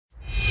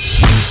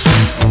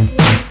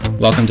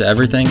Welcome to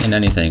Everything and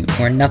Anything,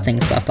 where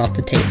nothing's left off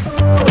the table.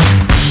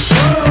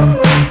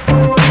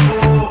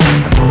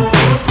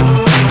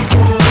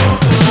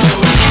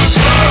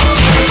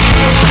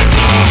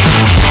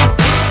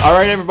 All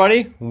right,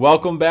 everybody,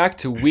 welcome back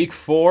to week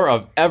 4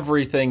 of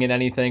Everything and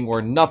Anything,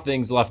 where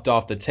nothing's left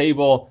off the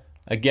table.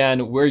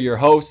 Again, we're your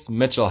hosts,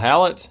 Mitchell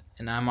Hallett.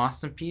 And I'm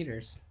Austin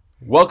Peters.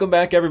 Welcome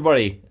back,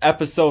 everybody.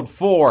 Episode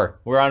 4.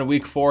 We're on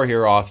week 4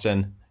 here,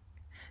 Austin.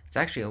 It's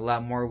actually a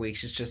lot more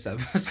weeks. It's just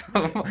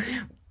episode.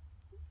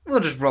 We'll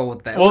just roll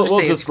with that.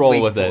 We'll just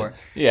roll with 4. It.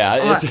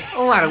 Yeah,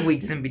 a lot of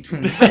weeks in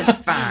between. But it's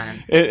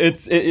fine.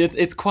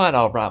 It's quite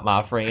all right,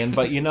 my friend.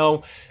 But you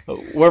know,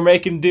 we're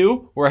making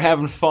do. We're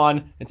having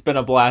fun. It's been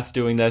a blast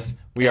doing this.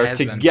 We are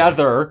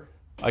together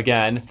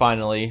again,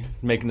 finally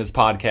making this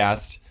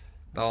podcast.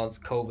 All this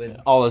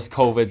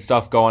COVID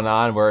stuff going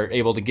on. We're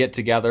able to get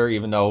together,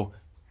 even though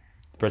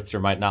Pritzker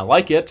might not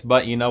like it,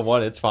 but you know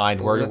what? It's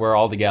fine. We're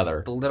all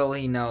together. The little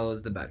he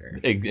knows, the better.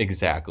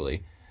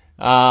 Exactly.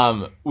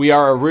 We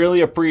are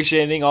really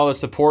appreciating all the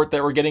support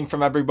that we're getting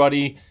from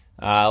everybody.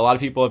 A lot of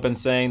people have been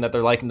saying that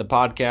they're liking the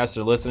podcast,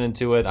 they're listening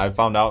to it. I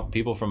found out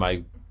people from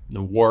my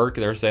work,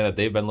 they're saying that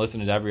they've been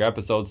listening to every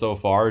episode so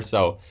far.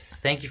 So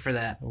thank you for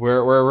that.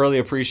 We're really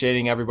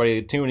appreciating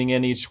everybody tuning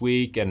in each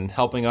week and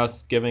helping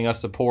us, giving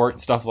us support,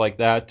 stuff like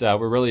that.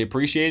 We're really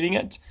appreciating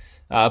it.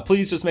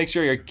 Please just make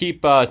sure you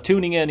keep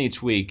tuning in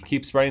each week.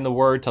 Keep spreading the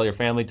word. Tell your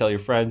family, tell your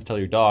friends, tell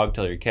your dog,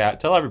 tell your cat,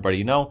 tell everybody,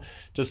 you know.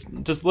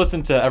 Just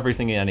listen to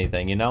Everything and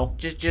Anything, you know.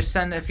 Just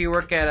send, if you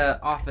work at an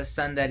office,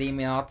 send that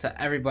email to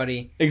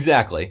everybody.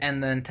 Exactly.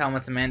 And then tell them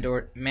it's a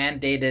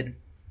mandated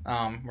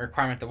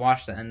requirement to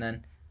watch that, and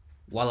then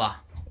voila.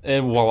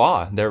 And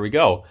voila, there we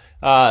go.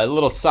 A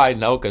little side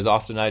note, because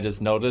Austin and I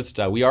just noticed,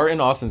 we are in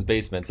Austin's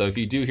basement. So if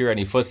you do hear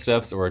any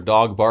footsteps or a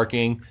dog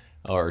barking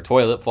or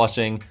toilet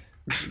flushing,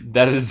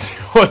 that is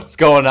what's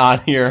going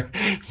on here.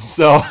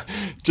 So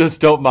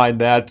just don't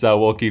mind that.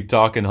 We'll keep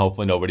talking.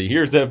 Hopefully nobody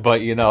hears it,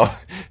 but you know,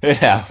 it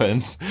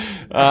happens.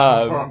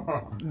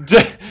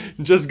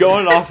 Just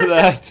going off of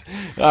that,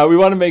 we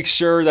want to make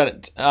sure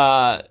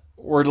that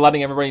we're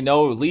letting everybody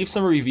know, leave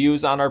some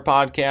reviews on our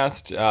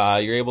podcast.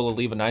 You're able to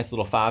leave a nice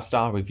little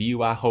 5-star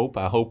review, I hope.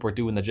 I hope we're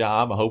doing the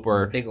job. I hope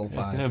we're... Big old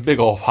 5. Big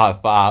old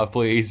 5,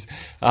 please.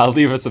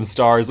 Leave us some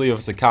stars. Leave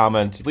us a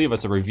comment. Leave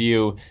us a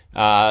review.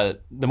 The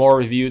more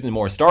reviews and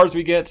more stars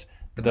we get,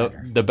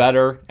 the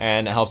better.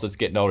 And it helps us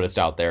get noticed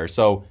out there.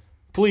 So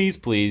please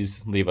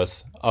leave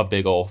us a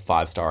big old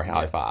 5-star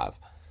high five.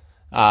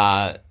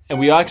 And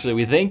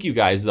we thank you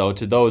guys, though,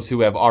 to those who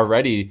have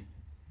already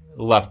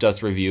left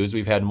us reviews.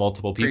 We've had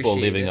multiple people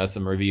leaving us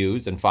some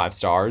reviews and 5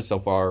 stars. So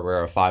far,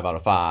 we're a 5 out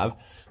of 5.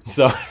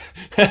 So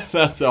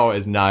that's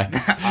always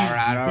nice. All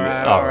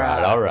right.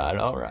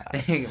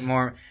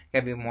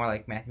 Gotta be more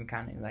like Matthew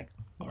McConaughey, like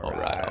all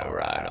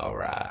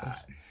right.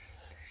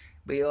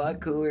 Be a lot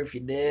cooler if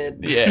you did.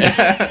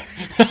 Yeah.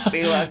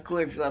 Be a lot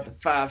cooler if you left a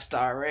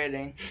 5-star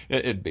rating.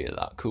 It'd be a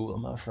lot cooler,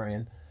 my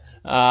friend.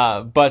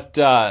 But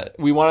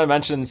we want to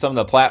mention some of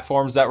the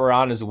platforms that we're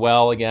on as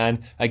well. Again,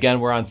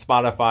 we're on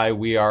Spotify.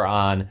 We are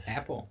on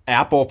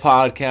Apple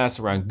Podcasts.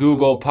 We're on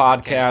Google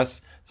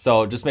Podcasts.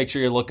 So just make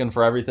sure you're looking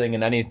for Everything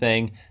and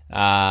Anything,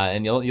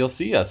 and you'll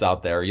see us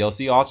out there. You'll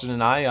see Austin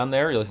and I on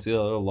there. You'll see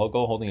a little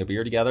logo holding a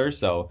beer together.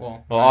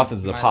 So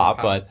Austin's a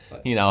pop, but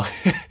you know.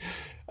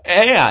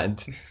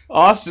 And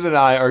Austin and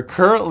I are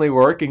currently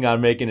working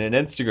on making an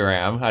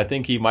Instagram. I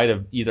think he might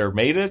have either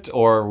made it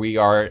or we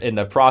are in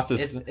the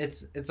process.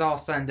 It's all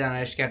said and done.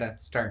 I just gotta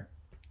start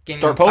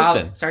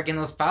posting. Start getting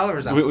those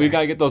followers out. We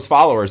gotta get those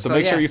followers. So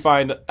make sure you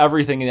find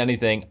Everything and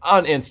Anything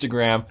on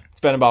Instagram.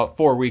 It's been about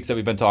 4 weeks that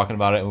we've been talking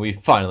about it, and we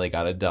finally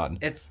got it done.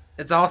 It's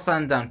all said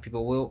and done,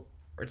 people.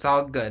 It's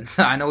all good.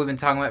 So I know we've been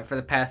talking about it for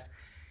the past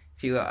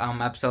few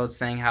episodes,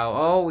 saying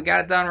how we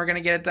got it done. We're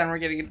gonna get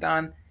it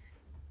done.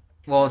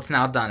 Well, it's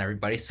now done,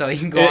 everybody, so you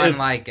can go and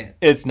like it.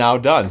 It's now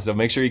done, so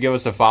make sure you give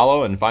us a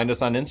follow and find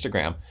us on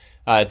Instagram.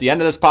 At the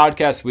end of this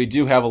podcast, we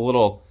do have a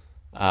little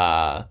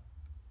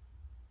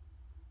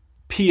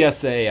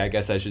PSA, I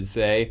guess I should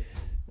say,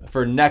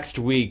 for next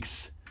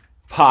week's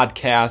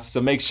podcast,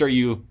 so make sure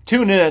you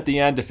tune in at the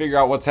end to figure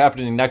out what's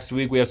happening next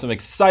week. We have some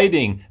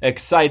exciting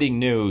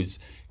news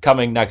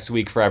coming next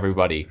week for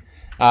everybody.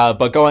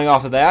 But going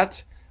off of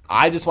that,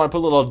 I just want to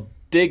put a little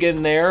dig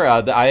in there.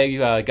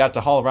 I got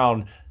to haul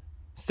around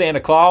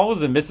Santa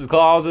Claus and Mrs.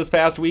 Claus this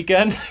past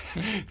weekend.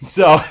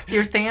 So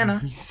you're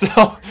Santa.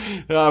 So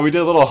we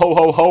did a little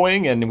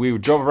ho-ho-hoing, and we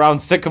drove around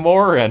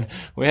Sycamore, and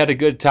we had a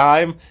good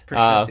time.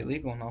 Pretty sure that's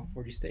illegal in all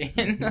 40 states.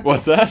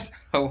 What's that?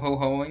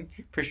 Ho-ho-hoing.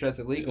 Pretty sure that's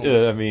illegal.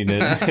 I mean,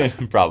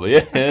 it probably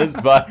is,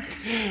 but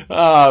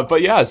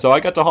yeah. So I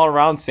got to haul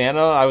around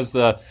Santa. I was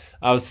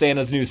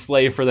Santa's new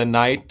sleigh for the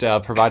night,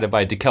 provided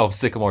by DeKalb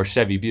Sycamore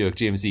Chevy Buick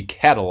GMC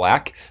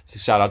Cadillac. So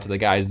shout out to the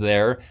guys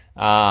there.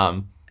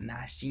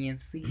 Nice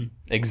GMC.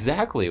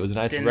 Exactly. It was a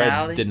nice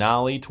red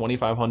Denali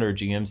 2500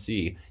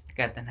 GMC.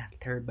 Got the nice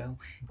turbo.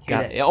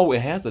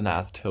 It has a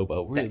nice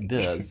turbo. It really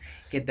does.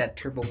 Get that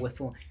turbo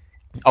whistle.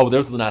 Oh,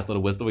 there's the nice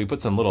little whistle. We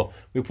put some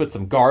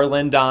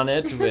garland on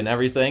it and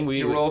everything. Did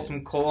you roll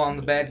some coal on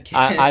the bad kid?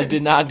 I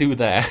did not do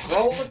that.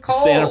 Roll the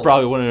coal. Santa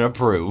probably wouldn't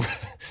approve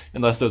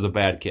unless it was a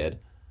bad kid.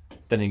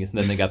 Then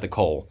they got the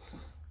coal.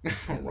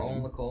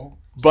 Rolling the coal.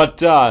 But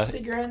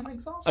Stick your head in the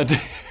exhaust.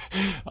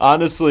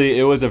 honestly,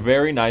 it was a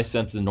very nice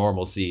sense of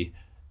normalcy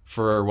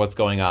for what's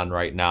going on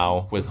right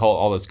now with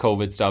all this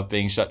COVID stuff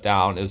being shut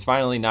down. It was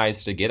finally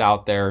nice to get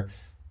out there.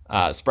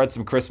 Spread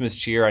some Christmas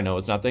cheer. I know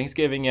it's not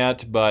Thanksgiving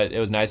yet, but it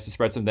was nice to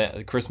spread some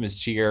Christmas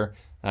cheer.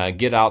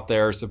 Get out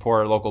there,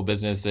 support our local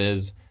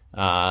businesses,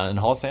 and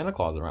haul Santa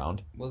Claus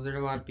around. Was there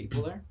a lot of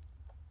people there?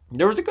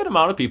 There was a good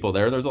amount of people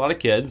there. There was a lot of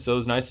kids, so it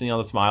was nice seeing all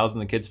the smiles on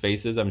the kids'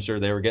 faces. I'm sure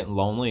they were getting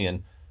lonely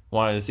and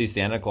wanted to see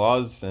Santa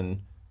Claus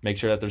and make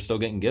sure that they're still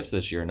getting gifts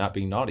this year and not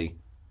being naughty.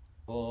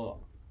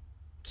 Well,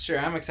 sure,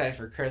 I'm excited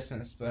for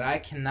Christmas, but I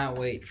cannot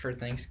wait for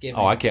Thanksgiving.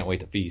 Oh, I can't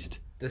wait to feast.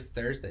 This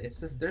Thursday. It's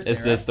this Thursday. It's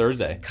right? this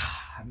Thursday. God,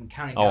 I'm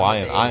counting. Oh,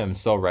 down the I am days.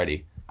 so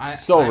ready.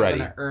 I'm ready.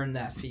 gonna earn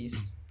that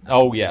feast.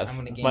 Oh yes,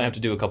 I'm gonna gain might have to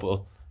do a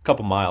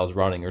couple miles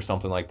running or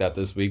something like that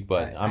this week,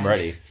 but I'm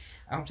ready.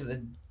 I went to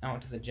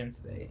the gym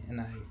today, and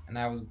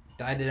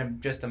I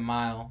did just a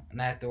mile,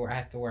 and I have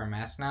to wear a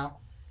mask now.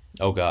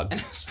 Oh God. And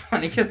it was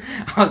funny because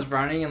I was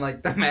running and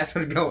like the mask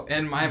would go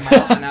in my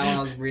mouth now when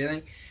I was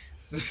breathing.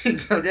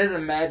 So just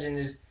imagine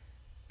just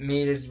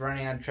me just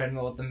running on a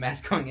treadmill with the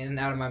mask going in and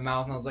out of my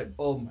mouth, and I was like,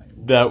 oh my.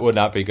 That would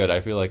not be good.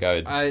 I feel like I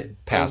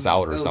would pass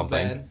out or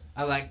something. Bad.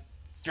 I was like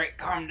straight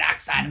carbon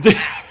dioxide.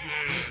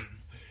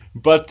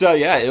 But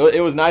yeah,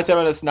 it was nice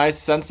having this nice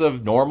sense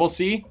of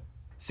normalcy.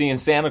 Seeing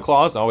Santa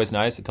Claus, always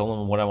nice. I told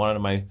him what I wanted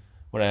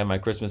on my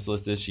Christmas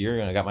list this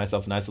year, and I got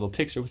myself a nice little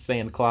picture with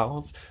Santa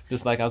Claus,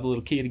 just like I was a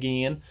little kid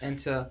again. And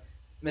to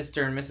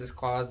Mr. and Mrs.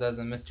 Claus, as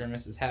in Mr. and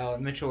Mrs. Howell,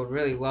 Mitchell would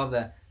really love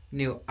that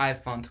new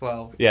iPhone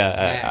 12.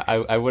 Yeah,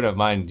 I wouldn't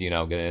mind, getting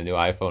a new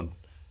iPhone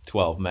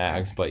 12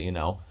 Max, but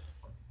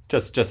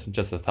just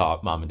a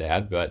thought, Mom and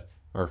Dad,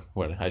 or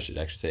what I should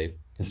actually say,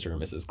 Mr.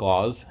 and Mrs.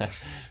 Claus,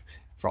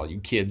 for all you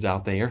kids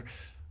out there.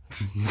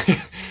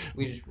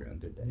 We just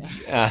ruined their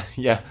day.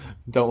 Yeah,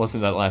 don't listen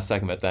to that last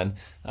segment then.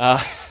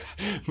 But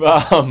it's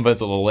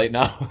a little late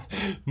now.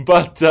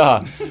 But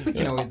we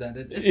can always end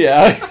it.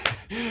 Yeah.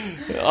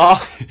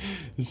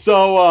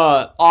 So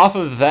off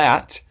of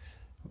that,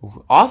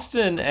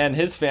 Austin and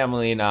his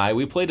family and I,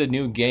 we played a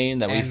new game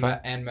that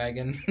and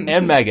Megan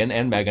and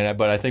Megan,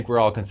 but I think we're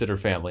all considered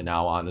family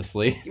now,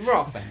 honestly. We're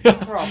all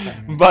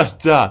family.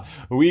 But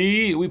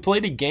we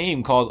played a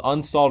game called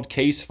Unsolved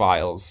Case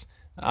Files.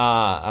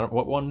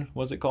 What one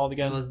was it called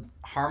again? It was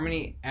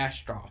Harmony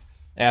Ashcroft.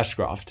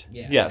 Ashcroft.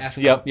 Yeah. Yes.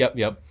 Ashcroft.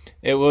 Yep.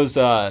 It was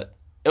a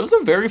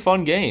very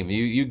fun game.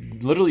 You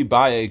literally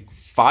buy a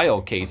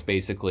file case,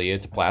 basically.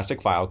 It's a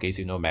plastic file case.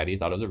 You know, Maddie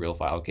thought it was a real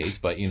file case,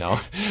 but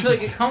It's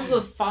like it comes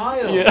with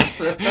files.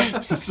 Yeah.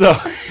 So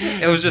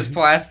it was just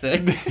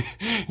plastic.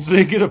 So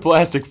you get a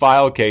plastic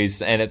file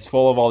case, and it's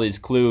full of all these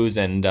clues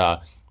and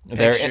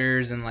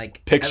pictures and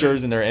like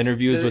pictures and their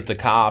interviews with the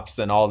cops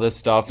and all this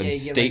stuff, and you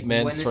get,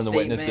 statements from the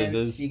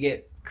witnesses. You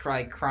get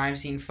like crime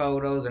scene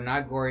photos. They're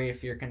not gory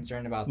if you're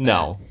concerned about that.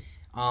 No.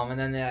 And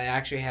then they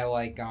actually had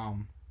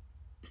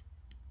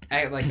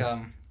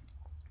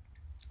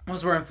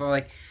what's the word for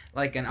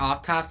like an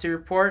autopsy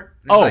report.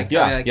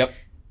 Yep.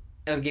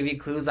 It'll give you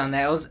clues on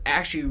that. It was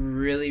actually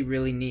really,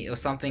 really neat. It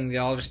was something we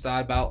all just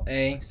thought about.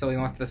 So we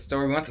went to the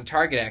store. We went to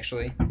Target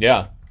actually.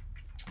 Yeah.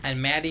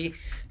 And Maddie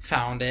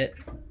found it.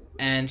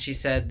 And she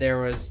said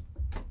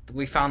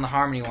we found the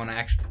Harmony one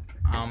actually,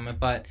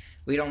 but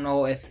we don't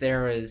know if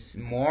there is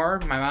more.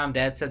 My mom and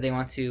dad said they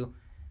went to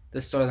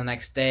the store the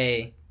next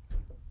day,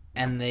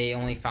 and they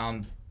only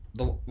found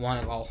the one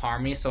of all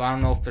Harmony. So I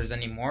don't know if there's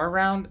any more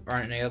around or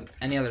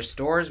any other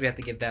stores. We have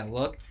to give that a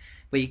look.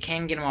 But you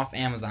can get them off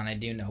Amazon, I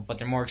do know, but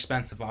they're more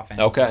expensive off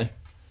Amazon. Okay.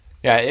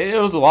 Yeah,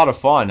 it was a lot of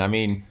fun. I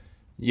mean,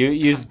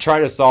 you try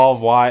to solve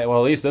why. Well,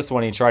 at least this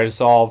one you try to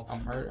solve a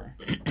murder.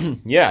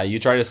 Yeah, you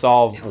try to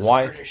solve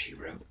why. Murder, she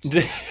wrote.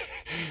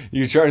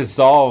 You try to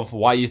solve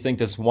why you think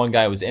this one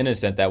guy was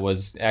innocent. That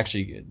was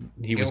actually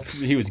he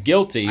was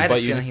guilty. I had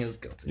a feeling he was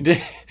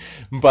guilty.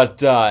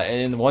 But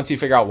and once you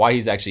figure out why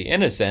he's actually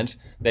innocent,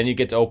 then you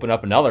get to open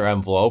up another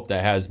envelope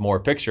that has more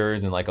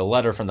pictures and like a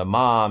letter from the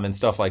mom and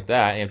stuff like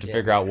that. And you have to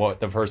figure out what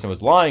the person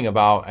was lying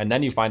about, and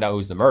then you find out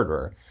who's the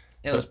murderer.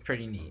 It was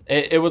pretty neat.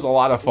 It was a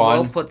lot of fun.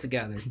 Well put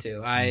together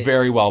too.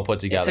 Very well put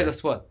together. It took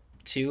us what,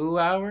 2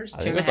 hours? I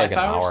think it was like an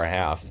hour and a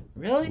half.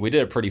 Really? We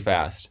did it pretty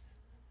fast.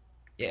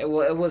 Yeah,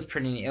 well, it was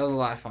pretty neat. It was a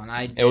lot of fun.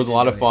 It was a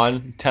lot of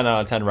fun. 10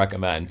 out of 10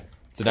 recommend.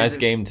 It's a nice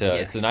game to. Yeah.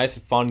 It's a nice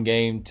fun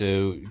game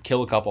to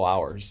kill a couple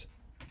hours.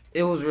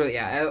 It was really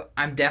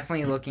I'm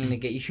definitely looking to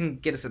get. You can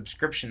get a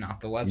subscription off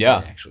the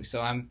website actually.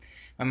 So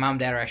my mom and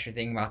dad are actually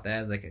thinking about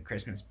that as like a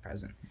Christmas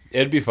present.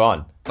 It'd be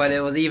fun. But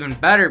it was even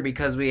better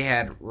because we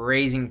had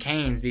Raising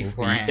Cane's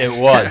beforehand. It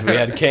was. We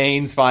had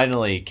Cane's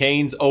finally.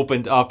 Cane's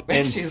opened up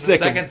in the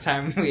second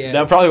time we had.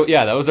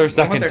 That was our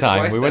second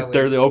time. We went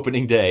there the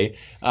opening day.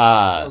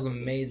 That was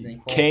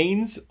amazing.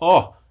 Cane's,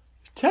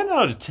 10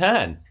 out of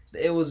 10.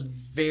 It was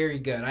very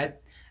good.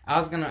 I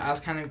was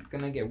kind of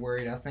gonna get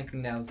worried. I was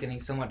thinking that I was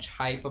getting so much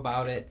hype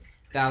about it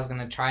that I was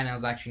gonna try and I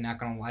was actually not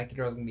gonna like it,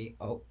 or I was gonna be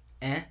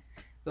It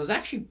was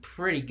actually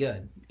pretty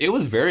good. It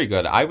was very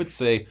good. I would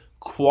say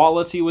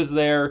quality was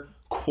there,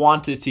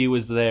 quantity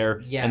was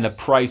there, Yes. and the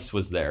price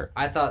was there.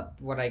 I thought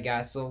what I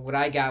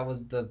got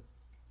was the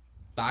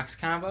box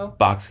combo.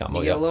 Box combo,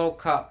 You get yeah. a little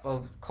cup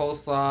of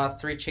coleslaw,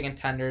 3 chicken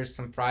tenders,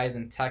 some fries,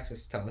 and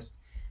Texas toast.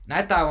 And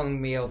I thought I wasn't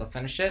gonna be able to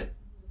finish it.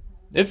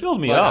 It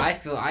filled me But up. I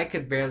feel I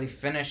could barely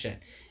finish it.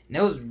 And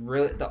it was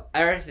really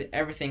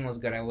everything was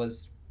good. I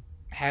was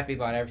happy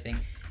about everything.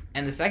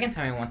 And the second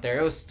time I went there,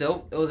 it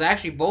was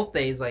actually both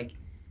days. Like,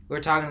 we were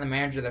talking to the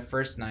manager the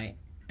first night,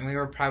 and we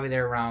were probably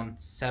there around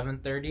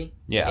 7:30,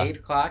 Yeah. 8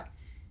 o'clock,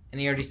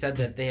 and he already said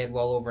that they had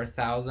well over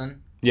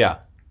 1,000. Yeah.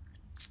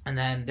 And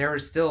then there were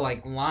still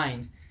like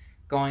lines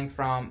going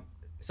from.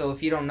 So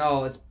if you don't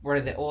know, it's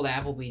where the old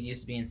Applebee's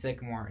used to be in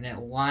Sycamore, and it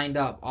lined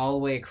up all the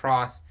way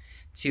across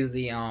to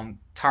the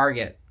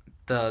Target,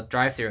 the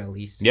drive-thru at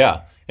least.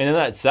 Yeah. And then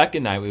that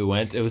second night we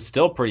went, it was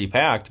still pretty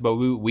packed, but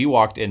we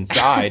walked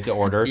inside to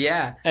order.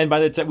 Yeah. And by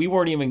the time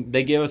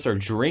they gave us our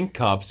drink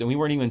cups and we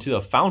weren't even to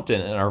the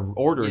fountain and our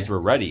orders were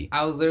ready.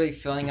 I was literally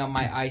filling up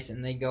my ice,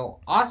 and they go,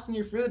 "Austin,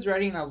 your food's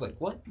ready," and I was like,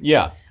 "What?"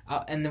 Yeah.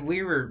 And then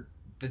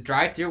the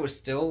drive-thru was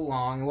still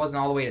long. It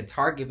wasn't all the way to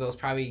Target, but it was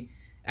probably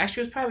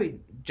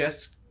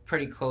just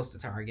pretty close to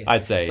Target.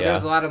 I'd say, But yeah.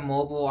 There's a lot of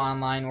mobile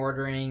online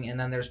ordering, and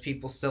then there's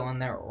people still in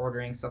there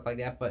ordering stuff like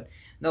that. But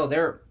no,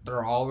 they're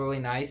all really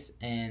nice,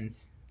 and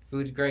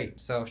food's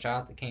great. So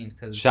shout out to Cane's,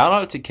 because Shout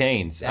out to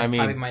Cane's. that's I mean,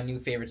 probably my new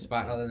favorite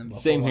spot other than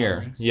Buffalo same Wild here.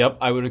 Wings. Yep,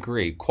 I would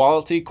agree.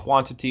 Quality,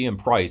 quantity, and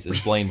price, as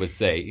Blaine would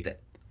say.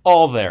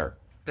 All there.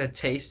 The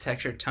taste,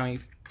 texture,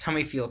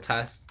 tummy feel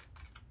test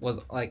was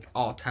like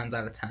all 10s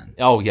out of 10.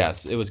 Oh,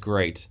 yes. It was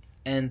great.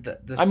 And the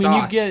I mean,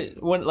 sauce, you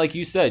get, like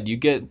you said, you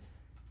get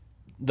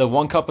the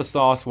 1 cup of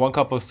sauce, 1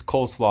 cup of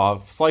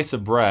coleslaw, slice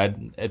of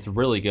bread. It's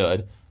really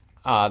good.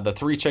 The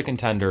 3 chicken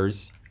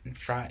tenders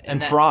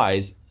and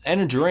fries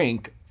and a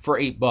drink for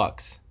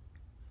 $8.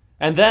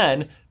 And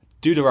then,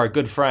 due to our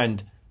good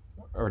friend,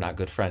 or not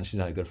good friend, she's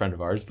not a good friend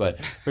of ours, but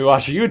we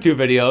watch her YouTube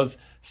videos,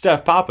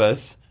 Steph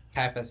Pappas,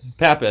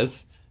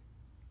 Pappas.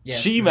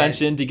 Yes, she man.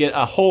 mentioned to get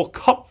a whole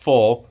cup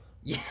full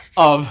Yeah.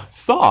 of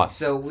sauce.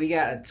 So we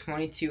got a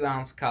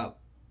 22-ounce cup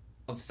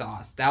of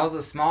sauce. That was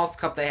the smallest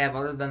cup they have,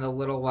 other than the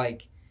little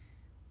like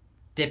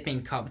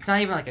dipping cup. It's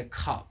not even like a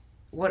cup.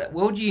 What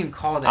would you even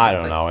call that? I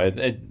It's don't know.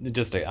 It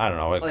just I don't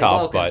know. A like a cup,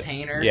 little but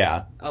container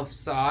yeah, of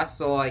sauce.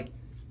 So like,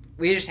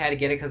 we just had to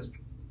get it because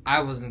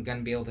I wasn't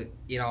gonna be able to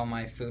eat all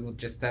my food with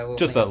just that little.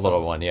 just thing that of little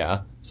sauce. one.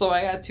 Yeah. So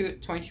I got a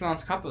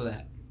 22-ounce cup of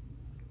that.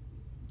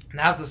 And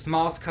that's the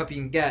smallest cup you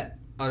can get,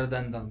 other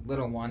than the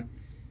little one,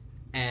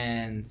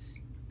 and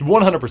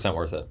 100%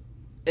 worth it.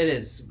 it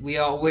is. We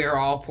are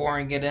all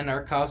pouring it in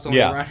our cups when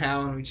Yeah. we run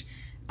out, and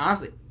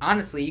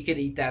honestly, you could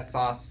eat that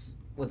sauce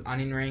with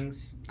onion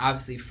rings,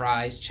 obviously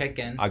fries,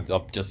 chicken.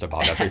 Just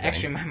about everything.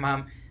 Actually, my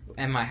mom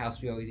and my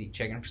house, we always eat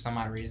chicken for some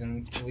odd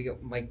reason. We go,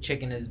 like,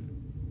 chicken is.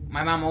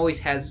 My mom always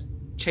has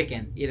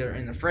chicken either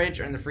in the fridge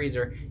or in the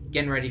freezer,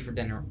 getting ready for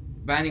dinner.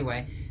 But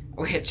anyway,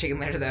 we had chicken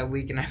later that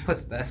week, and I put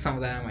some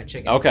of that on my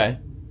chicken. Okay.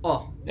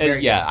 Oh, And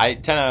very yeah, I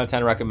 10 out of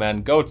 10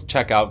 recommend. Go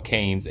check out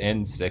Cane's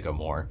in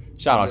Sycamore.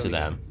 Shout out to Really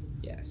them.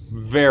 good. Yes.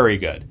 Very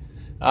good.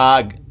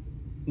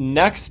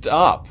 Next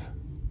up,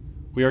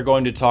 we are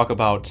going to talk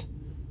about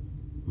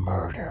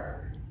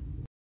murder.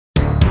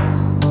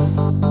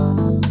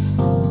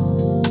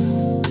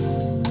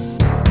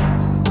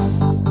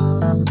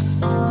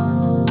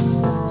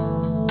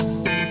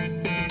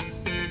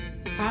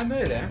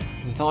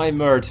 Thy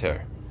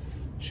murder.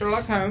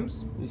 Sherlock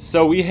Holmes.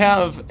 So we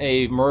have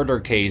a murder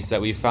case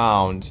that we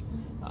found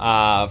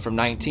from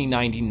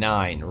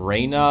 1999,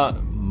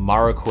 Reina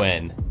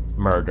Marroquin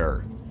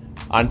murder.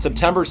 On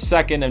September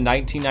 2nd of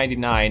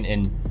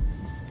 1999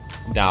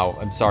 now,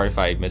 I'm sorry if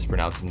I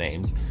mispronounce some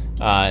names,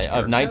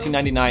 of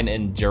 1999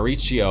 in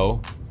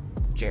Jericho,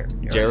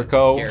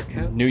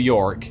 New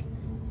York,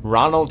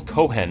 Ronald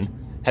Cohen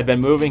had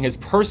been moving his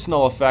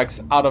personal effects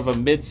out of a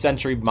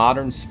mid-century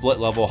modern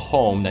split-level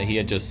home that he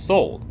had just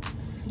sold.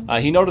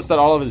 He noticed that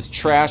all of his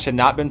trash had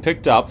not been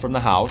picked up from the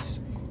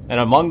house, and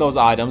among those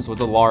items was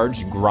a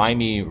large,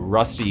 grimy,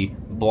 rusty,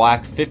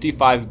 black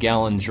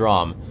 55-gallon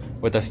drum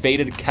with a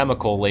faded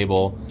chemical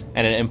label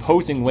and an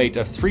imposing weight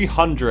of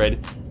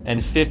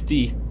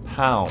 350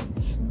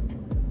 pounds.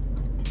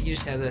 He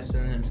just had this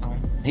in his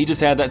home. He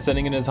just had that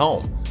sitting in his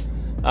home.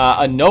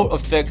 A note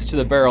affixed to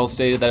the barrel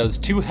stated that it was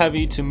too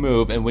heavy to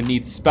move and would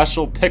need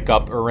special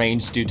pickup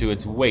arranged due to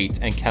its weight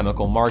and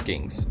chemical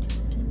markings.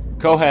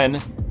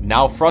 Cohen,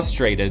 now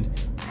frustrated,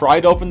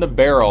 pried open the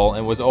barrel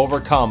and was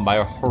overcome by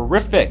a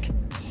horrific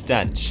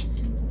stench.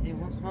 It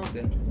won't smell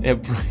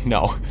good.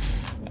 No.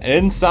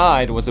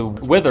 Inside was a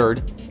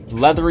withered,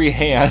 leathery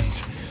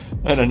hand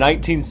and a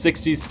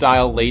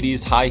 1960s-style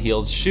ladies'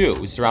 high-heeled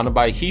shoe surrounded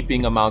by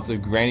heaping amounts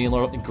of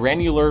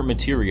granular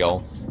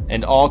material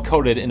and all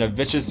coated in a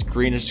vicious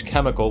greenish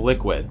chemical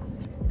liquid.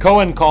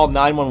 Cohen called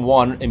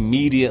 911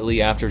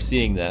 immediately after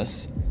seeing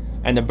this.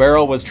 and the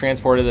barrel was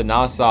transported to the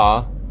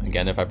Nassau,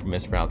 again if I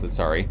mispronounced it,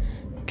 sorry,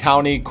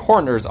 County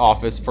Coroner's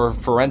Office for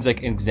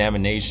forensic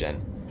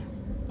examination.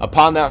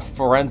 Upon that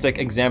forensic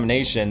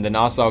examination, the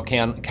Nassau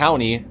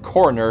County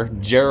Coroner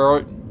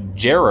Gerard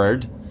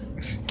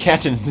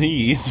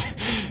Catanese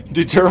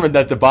determined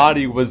that the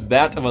body was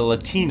that of a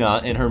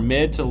Latina in her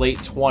mid to late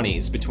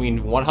 20s,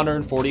 between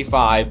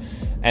 145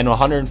 and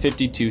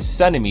 152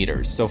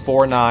 centimeters, so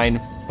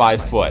 4'9",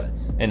 5 foot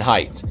in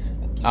height,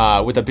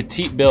 with a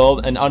petite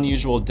build and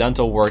unusual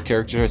dental work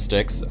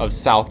characteristics of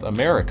South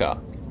America.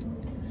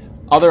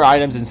 Other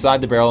items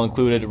inside the barrel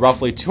included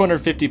roughly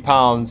 250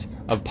 pounds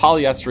of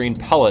polyester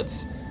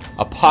pellets,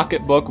 a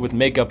pocketbook with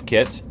makeup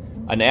kit,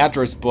 an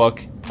address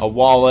book, a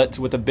wallet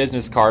with a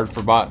business card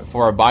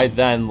for a by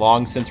then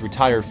long since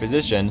retired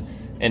physician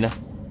in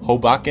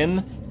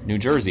Hoboken, New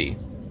Jersey,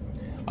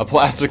 a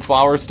plastic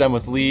flower stem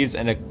with leaves,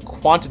 and a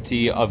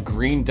quantity of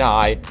green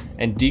dye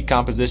and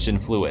decomposition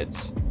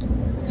fluids.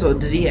 So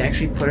did he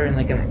actually put her in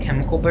like in a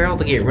chemical barrel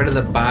to get rid of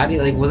the body?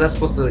 Like, was that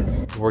supposed to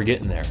like... We're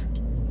getting there.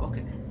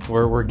 Okay.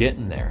 We're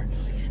getting there.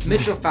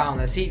 Mitchell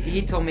found this.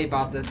 He told me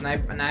about this,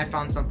 and I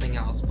found something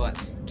else.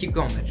 But keep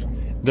going, Mitchell.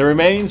 The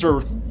remains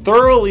were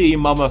thoroughly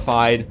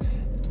mummified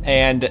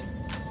and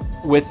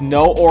with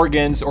no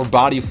organs or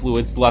body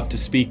fluids left to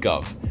speak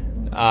of.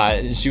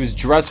 She was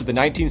dressed with the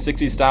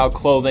 1960s style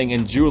clothing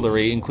and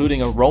jewelry,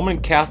 including a Roman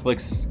Catholic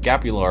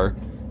scapular,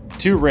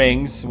 2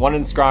 rings, one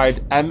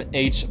inscribed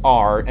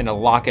MHR, and a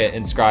locket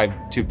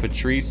inscribed to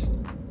Patrice,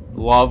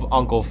 love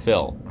Uncle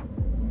Phil.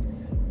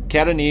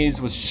 Catanese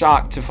was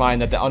shocked to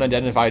find that the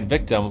unidentified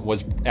victim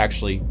was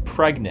actually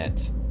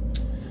pregnant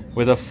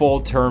with a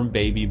full-term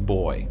baby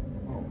boy.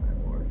 Oh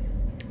my lord.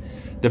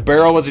 The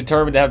barrel was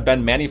determined to have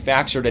been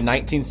manufactured in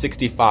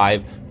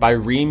 1965 by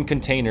Ream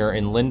Container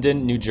in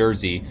Linden, New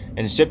Jersey,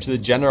 and shipped to the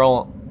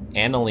General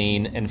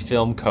Aniline and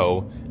Film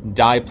Co.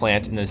 dye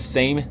plant in the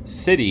same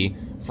city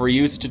for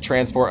use to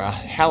transport a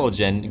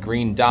halogen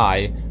green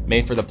dye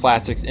made for the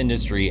plastics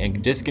industry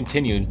and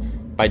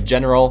discontinued by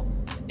General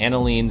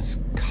Aniline's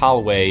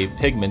Callaway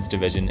Pigments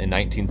division in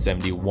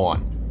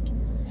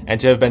 1971, and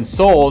to have been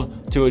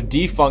sold to a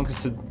defunct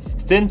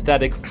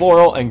synthetic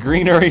floral and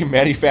greenery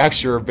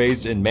manufacturer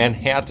based in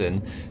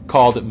Manhattan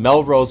called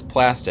Melrose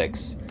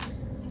Plastics.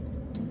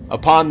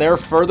 Upon their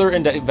further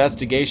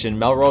investigation,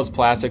 Melrose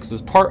Plastics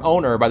was part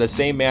owner by the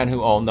same man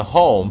who owned the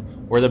home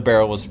where the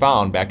barrel was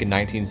found back in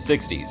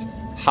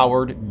 1960s,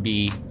 Howard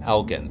B.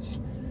 Elkins.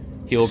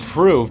 He will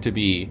prove to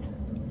be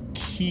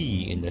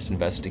key in this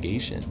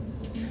investigation.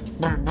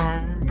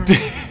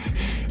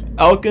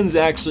 Elkins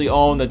actually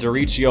owned the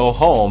Doricchio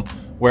home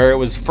where it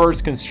was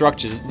first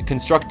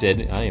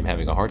constructed. I am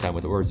having a hard time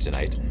with words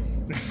tonight.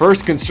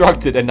 First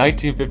constructed in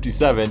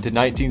 1957 to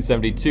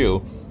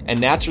 1972, and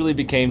naturally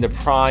became the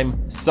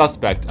prime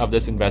suspect of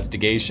this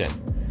investigation.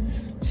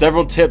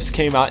 Several tips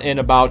came out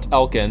about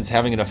Elkins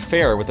having an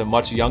affair with a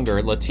much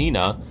younger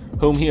Latina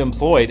whom he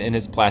employed in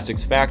his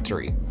plastics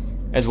factory,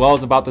 as well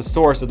as about the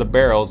source of the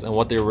barrels and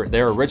what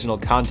their original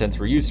contents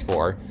were used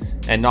for.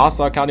 And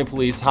Nassau County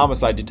Police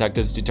homicide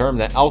detectives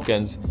determined that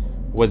Elkins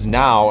was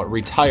now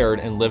retired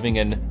and living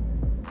in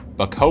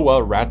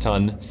Boca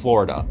Raton,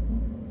 Florida.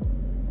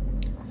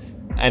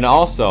 And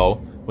also,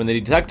 when the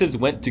detectives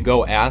went to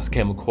go ask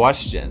him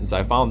questions,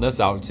 I found this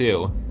out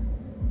too,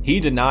 he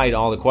denied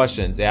all the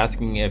questions,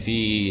 asking if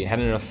he had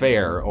an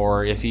affair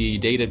or if he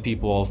dated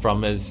people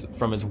from his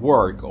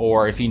work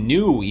or if he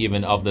knew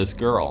even of this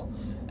girl.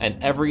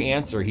 And every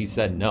answer he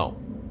said no.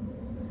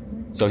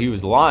 So he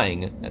was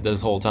lying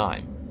this whole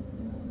time.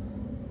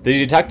 The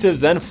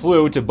detectives then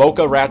flew to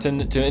Boca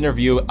Raton to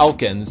interview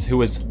Elkins, who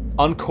was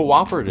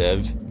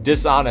uncooperative,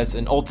 dishonest,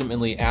 and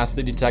ultimately asked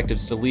the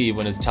detectives to leave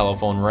when his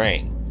telephone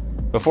rang.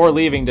 Before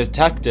leaving,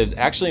 detectives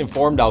actually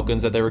informed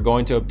Elkins that they were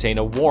going to obtain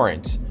a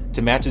warrant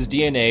to match his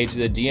DNA to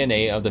the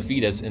DNA of the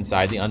fetus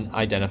inside the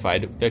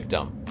unidentified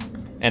victim,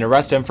 and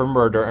arrest him for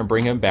murder and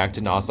bring him back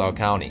to Nassau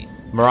County.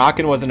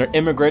 Moroccan was an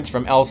immigrant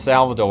from El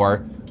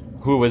Salvador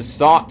who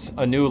sought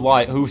a new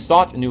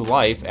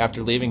life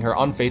after leaving her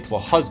unfaithful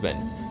husband.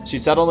 She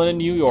settled in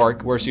New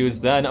York, where she was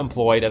then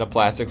employed at a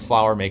plastic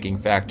flower making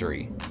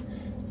factory.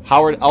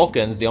 Howard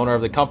Elkins, the owner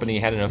of the company,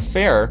 had an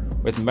affair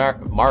with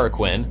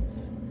Marroquin.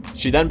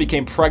 She then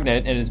became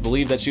pregnant and it is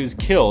believed that she was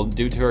killed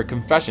due to her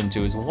confession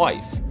to his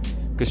wife,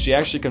 because she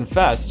actually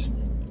confessed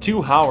to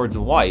Howard's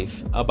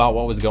wife about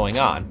what was going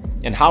on,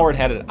 and Howard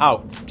had it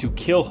out to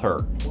kill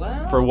her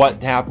for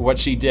what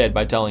she did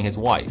by telling his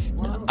wife.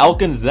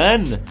 Elkins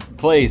then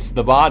placed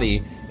the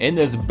body in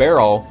this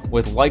barrel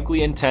with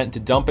likely intent to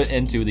dump it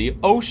into the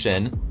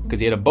ocean, because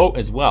he had a boat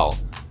as well.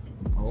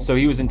 So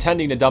he was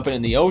intending to dump it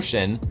in the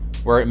ocean,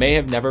 where it may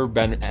have never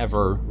been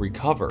ever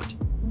recovered.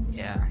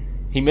 Yeah.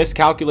 He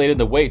miscalculated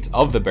the weight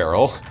of the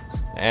barrel,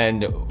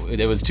 and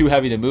it was too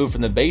heavy to move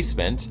from the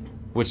basement,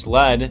 which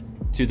led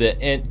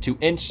to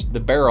inch the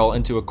barrel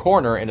into a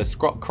corner in a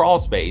crawl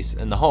space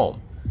in the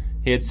home.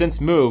 He had since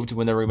moved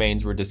when the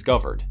remains were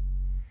discovered.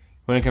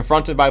 When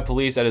confronted by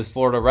police at his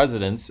Florida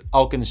residence,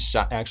 Elkins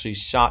actually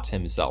shot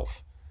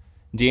himself.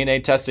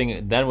 DNA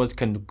testing then was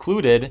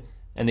concluded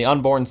and the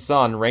unborn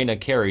son Raina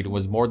carried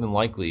was more than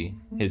likely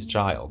his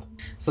child.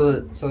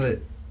 So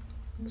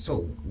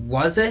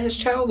was it his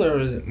child,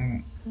 or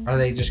are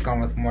they just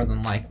going with more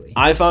than likely?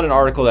 I found an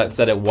article that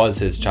said it was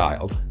his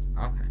child.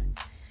 Okay.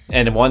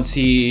 And once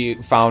he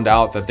found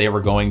out that they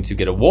were going to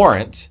get a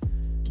warrant,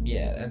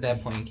 yeah, at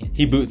that point you can't.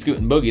 He boot scoot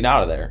and boogied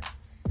out of there.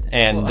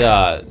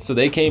 And so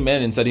they came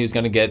in and said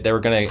they were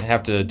going to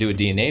have to do a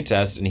DNA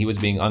test, and he was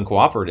being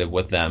uncooperative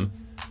with them.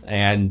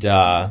 And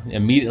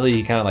immediately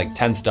he kind of like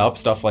tensed up,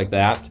 stuff like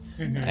that.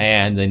 Mm-hmm.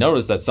 And they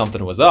noticed that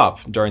something was up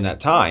during that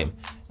time.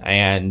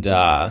 And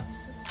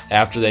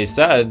after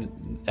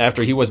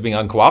he was being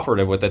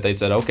uncooperative with it, they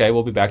said, okay,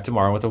 we'll be back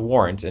tomorrow with a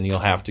warrant, and you'll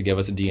have to give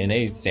us a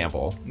DNA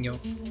sample. Yep.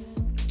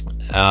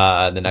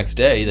 The next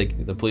day,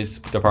 the police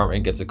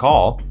department gets a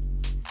call,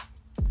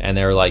 and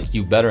they're like,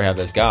 you better have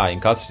this guy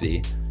in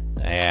custody.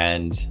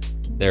 And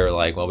they're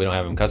like, well, we don't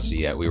have him in custody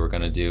yet. We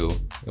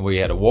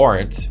had a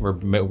warrant.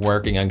 We're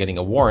working on getting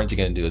a warrant to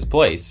get into his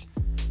place.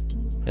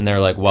 And they're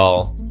like,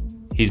 well,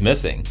 he's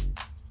missing.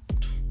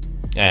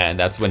 And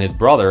that's when his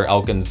brother,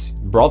 Elkin's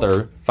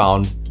brother,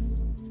 found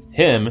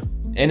him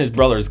in his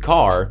brother's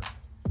car,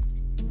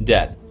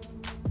 dead.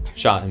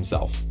 Shot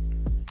himself.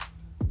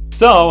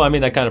 So, I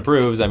mean, that kind of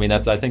proves, I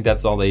think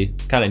that's all they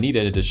kind of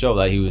needed to show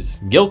that he was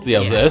guilty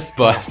of this,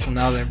 but... So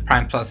now they're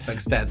prime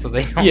suspects dead, so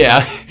they don't...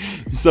 Yeah,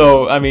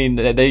 so, I mean,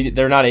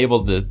 they're not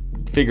able to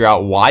figure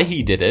out why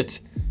he did it.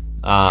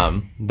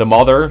 The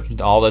mother,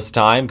 all this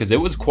time, because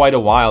it was quite a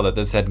while that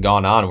this had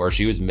gone on where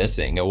she was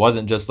missing. It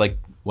wasn't just, like,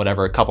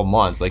 whatever, a couple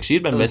months. Like, she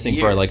had been missing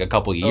for, like, a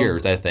couple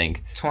years, I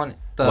think.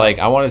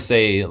 I want to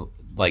say,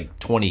 like,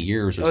 20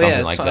 years or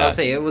something like that. I'll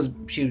say it was...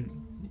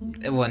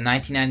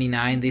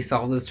 1999 they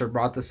solved this or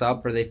brought this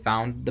up, or they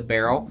found the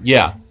barrel.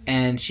 Yeah.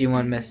 And she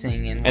went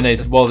missing. And they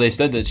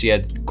said that she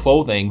had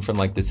clothing from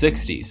like the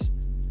 60s.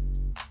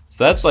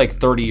 So that's like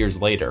 30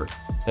 years later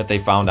that they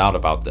found out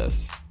about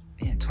this.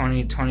 Yeah,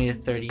 20 to 30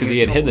 years. Because he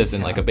had hid this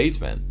in like a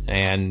basement.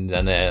 And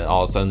then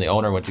all of a sudden the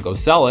owner went to go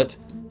sell it.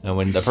 And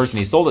when the person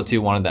he sold it to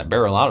wanted that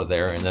barrel out of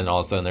there, and then all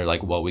of a sudden they're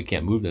like, well, we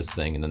can't move this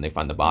thing. And then they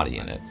find the body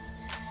in it.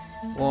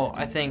 Well,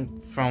 I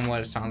think from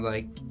what it sounds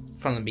like,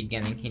 from the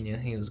beginning, he knew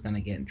he was going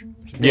to get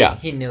it.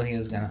 He knew he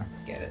was going to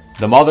get it.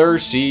 The mother,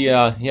 she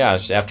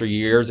after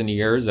years and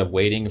years of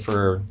waiting for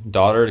her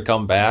daughter to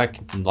come back,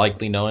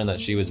 likely knowing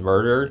that she was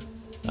murdered,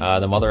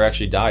 the mother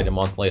actually died a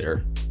month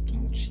later. Oh,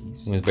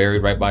 jeez. She was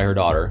buried right by her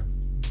daughter.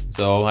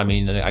 So, I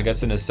mean, I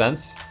guess in a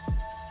sense,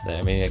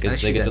 I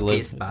guess they get to live.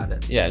 Peace about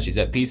it. Yeah, she's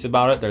at peace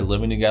about it. They're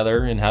living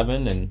together in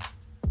heaven and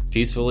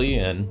peacefully,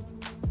 and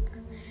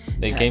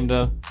they came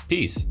to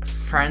peace.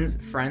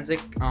 Forensic,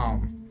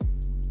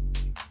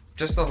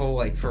 just the whole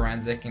like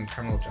forensic and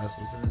criminal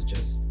justice is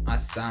just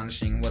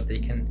astonishing what they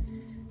can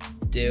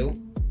do.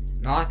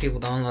 And a lot of people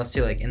don't know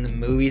too. Like in the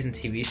movies and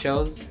TV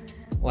shows,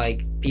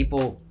 like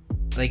people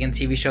like in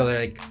TV show they're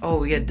like, oh,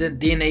 we did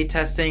DNA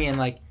testing and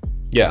like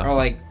or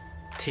like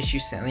tissue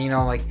sampling,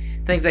 like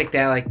things like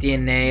that, like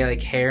DNA,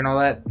 like hair and all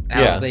that.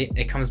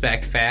 It comes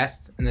back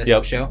fast in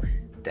the show.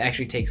 It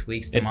actually takes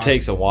weeks to months. It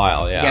takes a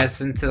while, yeah. It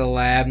gets into the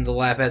lab, and the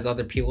lab has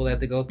other people that have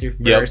to go through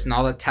first, and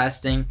all the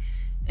testing,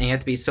 and you have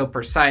to be so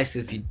precise.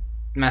 If you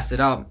mess it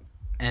up,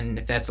 and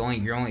if that's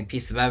your only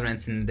piece of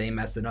evidence, and they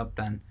mess it up,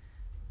 then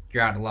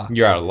you're out of luck.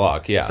 You're out of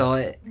luck, yeah. So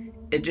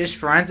it just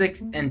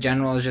forensic in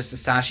general is just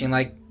astonishing.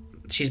 Like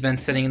she's been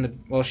in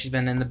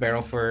the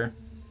barrel for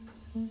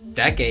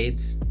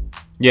decades.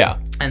 Yeah.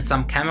 And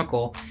some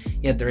chemical,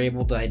 yet they're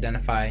able to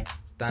identify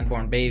the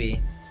unborn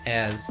baby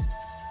as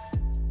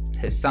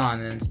his son,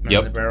 and it's been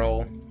in the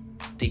barrel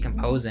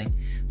decomposing.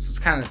 So it's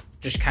kind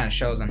of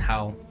shows on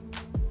how,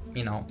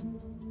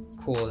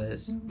 cool it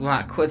is. Well,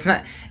 not cool. It's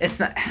not.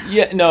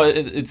 Yeah, no,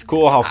 it's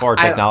cool how far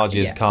technology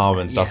has come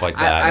and stuff like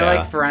that. I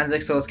like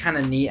forensics, so it's kind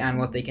of neat on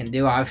what they can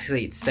do.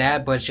 Obviously, it's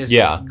sad, but it's just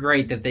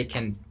great that they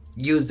can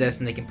use this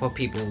and they can put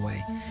people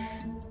away.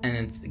 And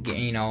it's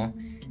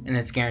and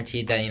it's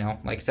guaranteed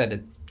that like I said,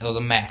 it was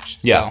a match.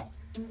 Yeah.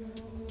 So,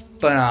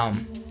 but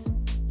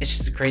it's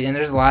just great, and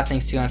there's a lot of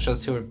things too on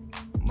shows too.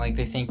 Like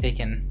they think they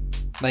can,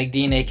 like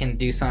DNA can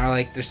do something, or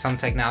like there's some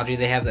technology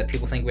they have that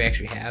people think we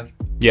actually have.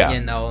 Yeah.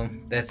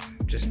 That's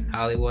just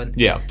Hollywood.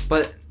 Yeah.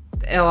 But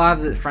a lot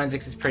of the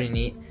forensics is pretty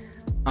neat.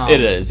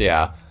 It is,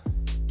 yeah.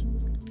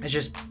 It's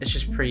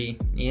just pretty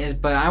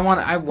neat. But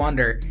I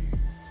wonder,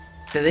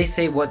 do they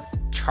say what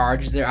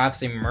charges? They're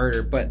obviously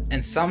murder, but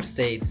in some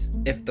states,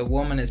 if the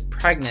woman is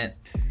pregnant,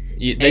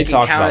 they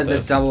talked about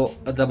this. It can count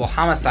as a double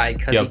homicide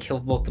because he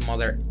killed both the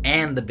mother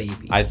and the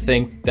baby. I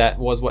think that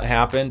was what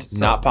happened. So,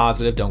 not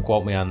positive. Don't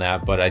quote me on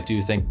that, but I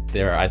do think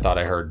I thought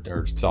I heard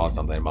or saw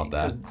something about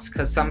that.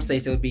 Because some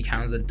states it would be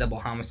counted as a double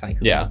homicide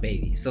because of the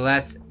baby. So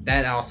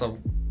that also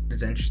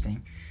is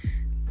interesting.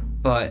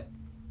 But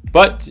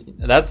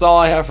that's all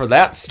I have for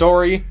that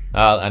story.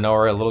 I know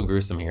we're a little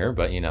gruesome here,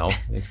 but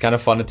it's kind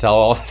of fun to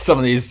tell some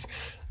of these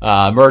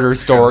murder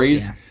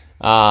stories.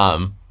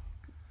 Yeah.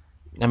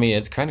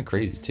 It's kind of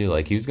crazy too.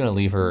 Like he was going to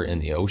leave her in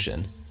the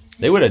ocean.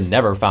 They would have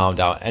never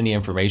found out any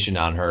information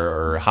on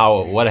her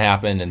or what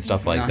happened and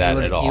stuff like that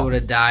at all. He would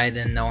have died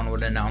and no one would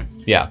have known.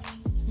 Yeah.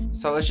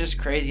 So it's just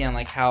crazy on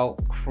like how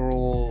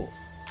cruel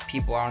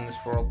people are in this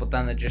world, but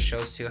then it just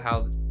shows too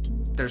how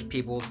there's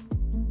people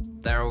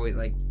that are always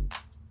like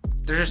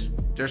there's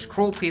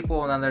cruel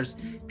people, and then there's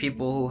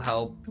people who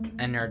help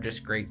and are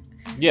just great.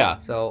 Yeah.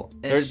 So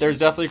there's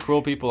definitely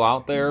cruel people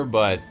out there,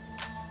 but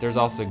there's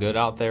also good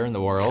out there in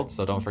the world,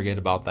 so don't forget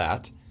about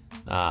that.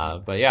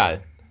 But yeah,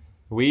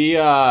 we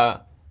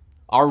are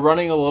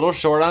running a little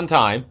short on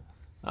time.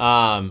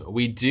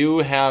 We do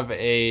have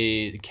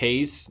a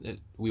case that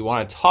we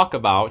want to talk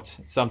about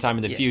sometime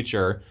in the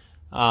future.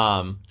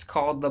 It's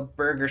called the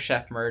Burger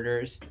Chef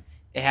murders.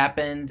 It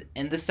happened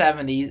in the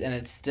 70s, and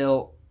it's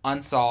still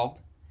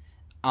unsolved.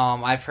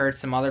 I've heard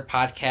some other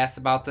podcasts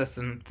about this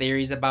and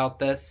theories about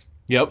this.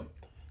 Yep.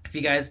 If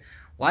you guys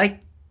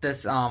like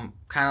this kind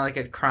of like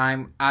a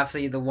crime,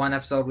 obviously the one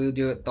episode we would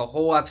do it, the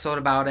whole episode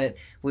about it.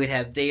 We'd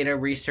have data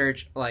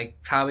research, like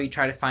probably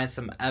try to find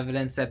some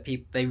evidence that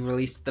they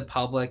released to the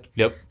public.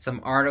 Yep.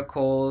 Some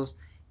articles,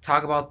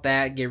 talk about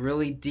that, get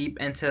really deep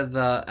into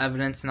the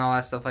evidence and all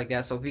that stuff like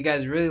that. So if you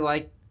guys really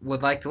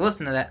would like to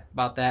listen to that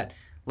about that,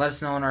 let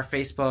us know on our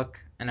Facebook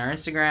and our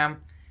Instagram,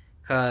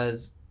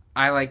 because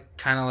I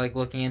kind of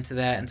looking into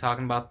that and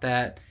talking about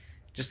that.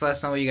 Just let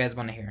us know what you guys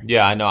want to hear.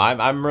 Yeah, I know.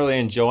 I'm really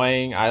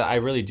enjoying. I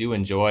really do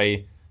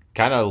enjoy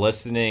kind of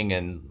listening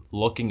and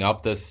looking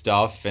up this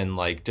stuff and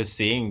just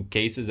seeing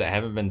cases that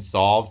haven't been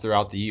solved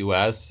throughout the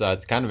U.S.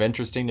 It's kind of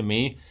interesting to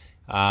me,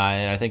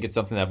 and I think it's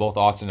something that both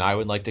Austin and I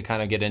would like to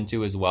kind of get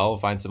into as well.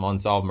 Find some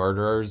unsolved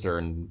murderers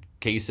or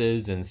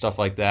cases and stuff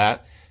like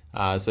that.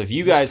 So if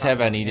you guys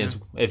have any, as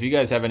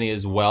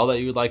well that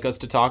you would like us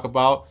to talk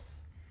about,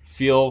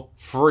 feel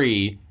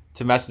free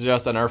to message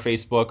us on our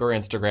Facebook or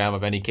Instagram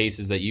of any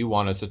cases that you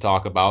want us to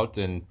talk about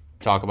and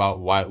talk about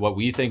what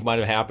we think might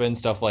have happened,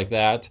 stuff like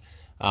that.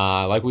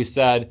 Like we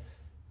said,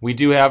 we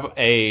do have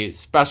a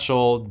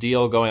special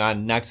deal going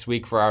on next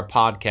week for our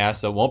podcast.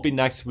 So it won't be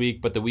next week,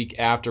 but the week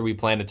after we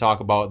plan to talk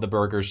about the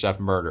Burger Chef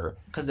murder.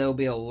 Because there will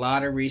be a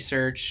lot of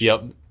research.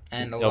 Yep.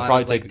 And a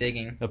lot of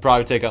digging. It'll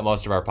probably take up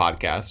most of our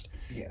podcast.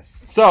 Yes.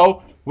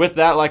 So with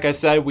that, like I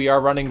said, we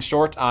are running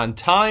short on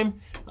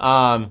time.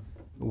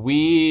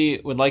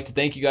 We would like to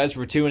thank you guys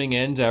for tuning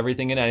in to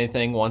Everything and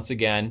Anything once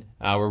again.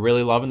 We're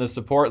really loving the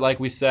support, like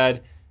we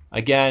said.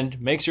 Again,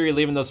 make sure you're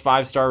leaving those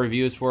 5-star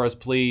reviews for us,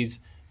 please.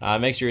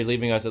 Make sure you're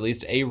leaving us at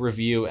least a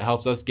review. It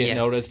helps us get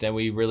noticed, and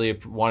we really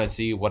want to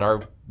see what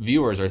our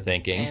viewers are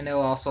thinking. And it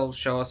will also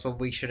show us what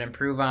we should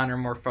improve on or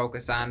more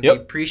focus on. Yep.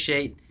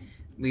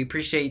 We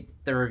appreciate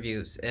the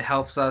reviews. It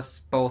helps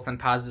us both in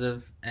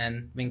positive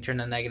and being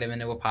turned a negative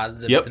into a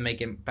positive to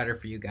make it better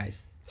for you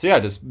guys. So yeah,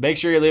 just make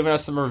sure you're leaving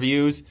us some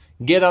reviews.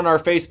 Get on our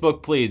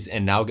Facebook, please,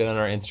 and now get on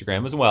our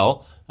Instagram as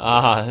well.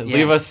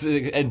 Leave us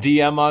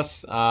DM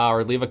us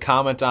or leave a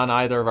comment on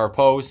either of our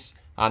posts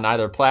on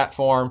either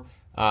platform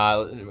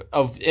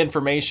of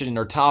information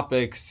or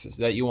topics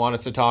that you want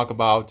us to talk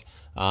about.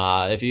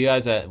 If you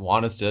guys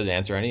want us to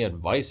answer any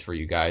advice for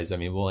you guys,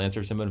 we'll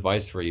answer some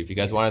advice for you. If you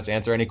guys want us to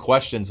answer any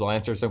questions, we'll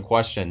answer some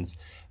questions.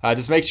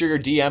 Just make sure you're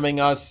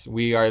DMing us.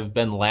 We have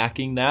been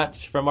lacking that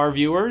from our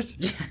viewers.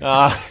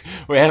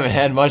 We haven't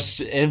had much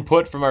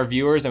input from our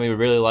viewers, and we would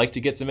really like to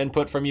get some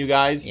input from you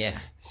guys. Yeah.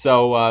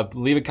 So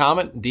leave a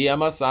comment,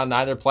 DM us on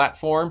either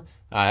platform,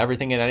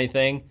 Everything and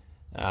Anything.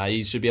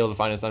 You should be able to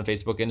find us on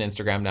Facebook and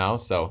Instagram now.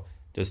 So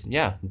just,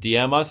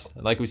 DM us.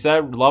 Like we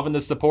said, we're loving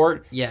the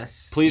support.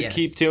 Yes. Please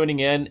keep tuning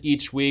in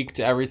each week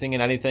to Everything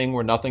and Anything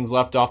where nothing's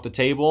left off the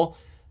table.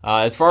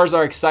 As far as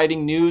our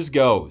exciting news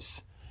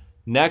goes,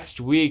 next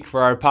week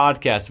for our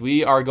podcast,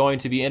 we are going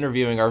to be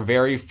interviewing our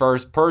very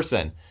first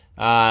person.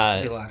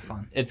 It'll be a lot of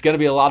fun. It's going to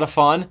be a lot of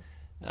fun.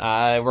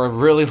 We're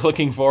really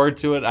looking forward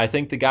to it. I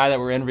think the guy that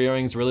we're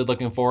interviewing is really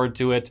looking forward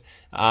to it.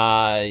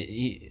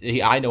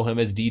 I know him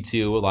as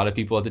D2. A lot of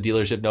people at the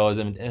dealership knows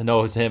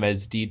him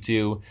as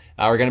D2.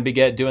 We're going to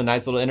be doing a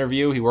nice little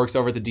interview. He works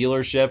over at the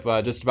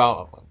dealership, just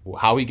about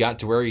how he got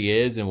to where he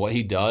is and what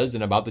he does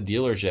and about the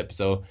dealership.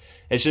 So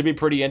it should be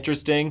pretty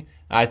interesting.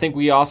 I think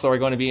we also are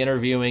going to be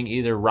interviewing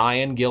either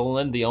Ryan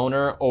Gilliland, the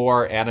owner,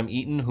 or Adam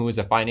Eaton, who is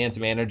a finance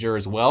manager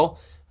as well.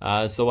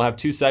 So we'll have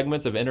 2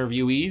 segments of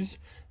interviewees.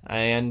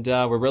 And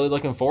we're really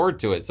looking forward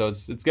to it. So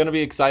it's going to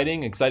be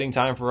exciting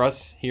time for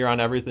us here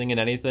on Everything and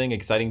Anything,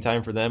 exciting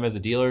time for them as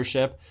a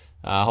dealership.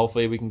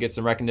 Hopefully we can get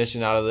some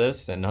recognition out of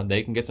this, and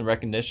they can get some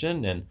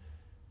recognition, and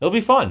it'll be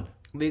fun.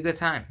 It'll be a good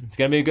time. It's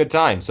going to be a good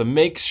time. So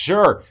make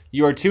sure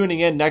you are tuning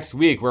in next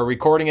week. We're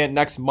recording it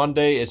next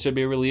Monday. It should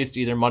be released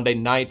either Monday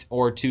night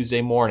or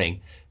Tuesday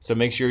morning. So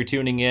make sure you're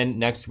tuning in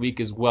next week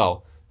as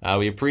well.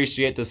 We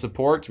appreciate the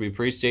support. We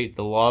appreciate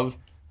the love.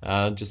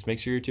 Just make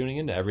sure you're tuning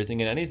in to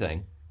Everything and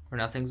Anything. Where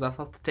nothing's left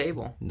off the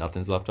table.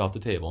 Nothing's left off the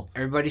table.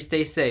 Everybody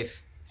stay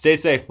safe. Stay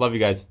safe. Love you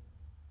guys.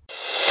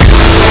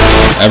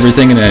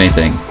 Everything and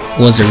Anything.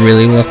 Was it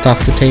really left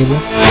off the table?